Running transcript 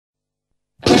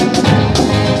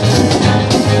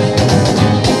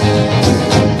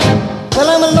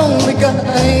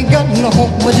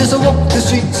home. I just walk the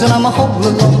streets and I'm all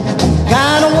alone.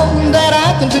 Kind of woman that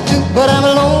I can do, but I'm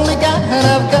a lonely guy and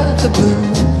I've got the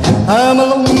blues. I'm a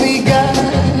lonely guy,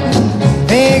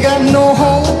 ain't got no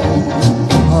home.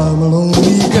 I'm a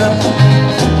lonely guy.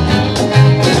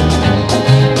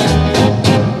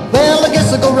 Well, I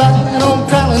guess I go right on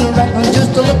prowling around,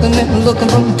 just a-looking and looking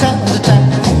from town to town.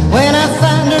 When I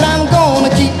find her, I'm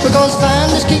gonna keep her, 'cause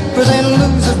finders keepers and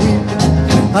losers weep.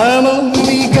 I'm a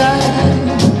lonely guy,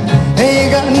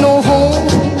 ain't got no home.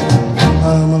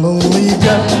 I'm a lonely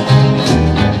guy.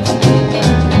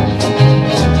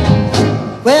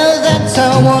 Well, that's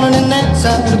how I want it and that's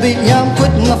how to be. I'm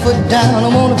putting my foot down, I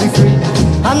wanna be free.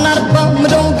 I'm not a bum,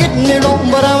 don't get me wrong,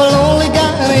 but I'm a lonely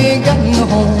guy, ain't got no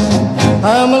home.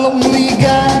 I'm a lonely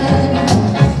guy,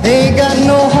 ain't got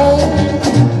no home.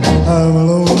 I'm a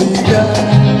lonely guy.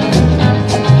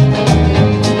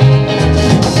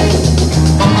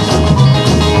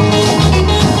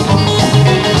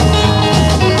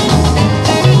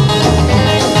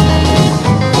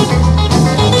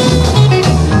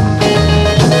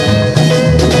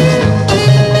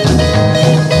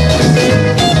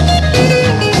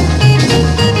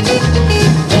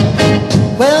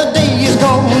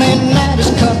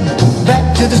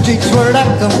 To the streets where I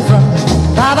come from.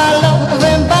 Bye-bye love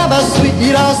and bye-bye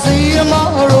sweet, I'll see you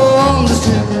tomorrow on the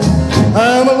street.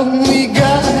 I'm a lonely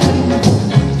guy,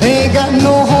 ain't got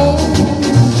no home.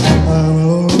 I'm a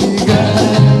lonely guy,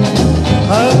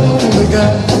 I'm a lonely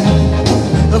guy,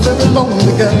 a very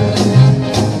lonely guy.